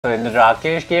So in the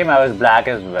Rakesh game, I was black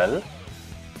as well.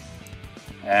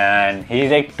 And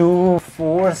he's like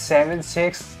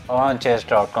 2476 on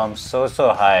chess.com, so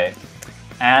high.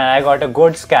 And I got a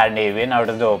good Scandinavian out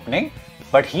of the opening.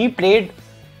 But he played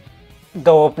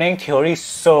the opening theory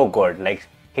so good. Like,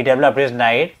 he developed his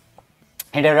knight,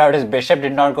 he developed his bishop,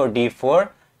 did not go d4,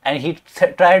 and he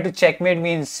tried to checkmate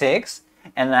me in 6,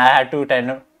 and I had to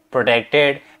kind of protect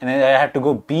it, and then I had to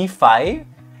go b5,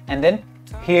 and then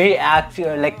he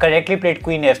actually like correctly played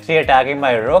queen f3 attacking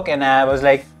my rook, and I was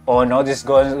like, oh no, this is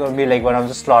going to be like one of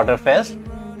the slaughter fest.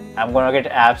 I'm gonna get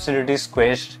absolutely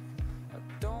squished.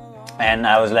 And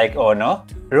I was like, oh no,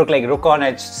 rook on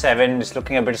h7 is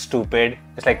looking a bit stupid.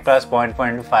 It's like plus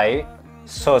 0.5,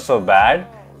 so bad.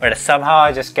 But somehow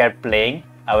I just kept playing.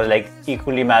 I was like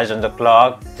equally matched on the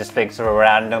clock, just like sort of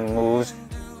random moves,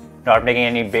 not making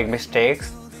any big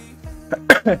mistakes.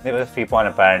 There was a free pawn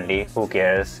apparently, who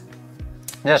cares?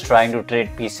 Just trying to trade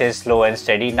pieces slow and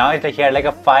steady. Now it's like he had like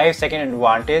a 5-second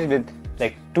advantage with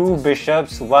like 2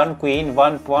 bishops, 1 queen,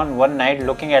 1 pawn, 1 knight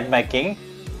looking at my king.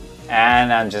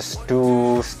 And I'm just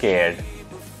too scared.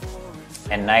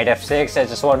 And knight f6, I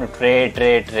just want to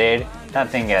trade,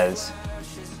 nothing else.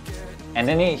 And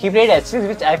then he played h6,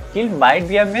 which I feel might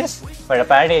be a miss, but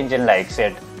apparently Engine likes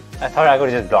it. I thought I could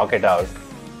just block it out.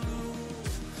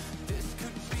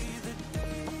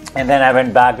 And then I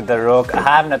went back with the rook. I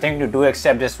have nothing to do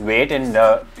except just wait and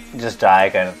just die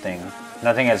kind of thing.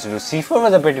 Nothing else to do. c4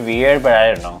 was a bit weird, but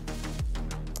I don't know.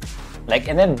 Like,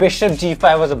 and then bishop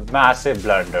g5 was a massive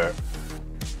blunder.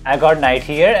 I got knight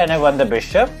here and I won the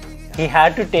bishop. He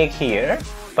had to take here,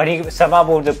 but he somehow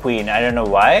moved the queen. I don't know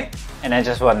why. And I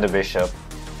just won the bishop.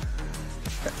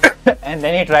 And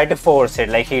then he tried to force it.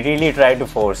 Like, he really tried to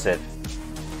force it.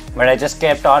 But I just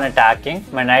kept on attacking.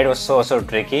 My knight was so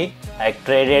tricky. I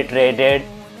traded,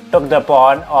 took the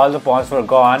pawn. All the pawns were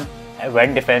gone. I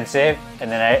went defensive. And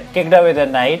then I kicked away the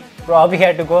knight. Probably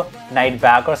had to go knight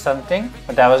back or something,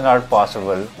 but that was not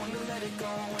possible.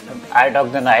 I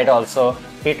took the knight also.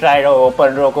 He tried to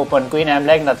open rook, open queen. I'm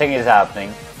like, nothing is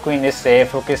happening. Queen is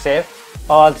safe, rook is safe.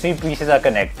 All 3 pieces are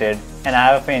connected. And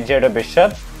I have injured a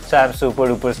bishop, so I'm super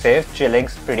duper safe, chilling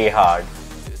pretty hard.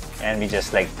 And we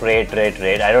just like trade.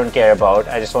 I don't care about,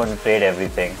 I just want to trade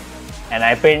everything. And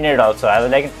I pinned it also. I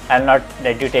was like, I'll not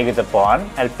let you take with the pawn.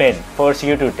 I'll pin, force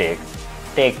you to take.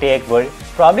 Take, but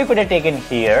probably could have taken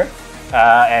here,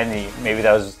 and maybe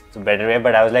that was the better way,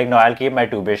 but I was like, no, I'll keep my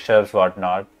 2 bishops,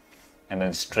 whatnot. And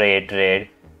then straight trade,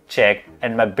 check,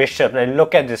 and my bishop, like,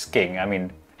 look at this king, I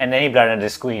mean, and then he blundered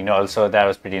this queen also. That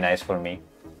was pretty nice for me.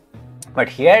 But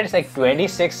here it's like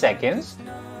 26 seconds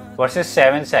versus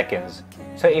 7 seconds.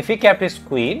 So if he kept his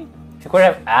queen, he could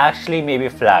have actually maybe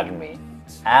flagged me.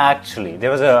 Actually, there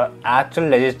was a actual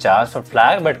legit chance for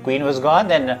flag, but queen was gone,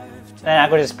 then I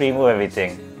could just pre-move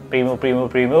everything.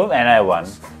 Pre-move, and I won.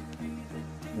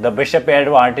 The bishop pair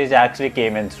advantage actually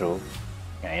came in through.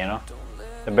 Yeah, you know,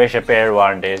 the bishop pair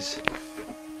advantage.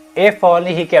 If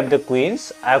only he kept the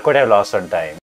queens, I could have lost on time.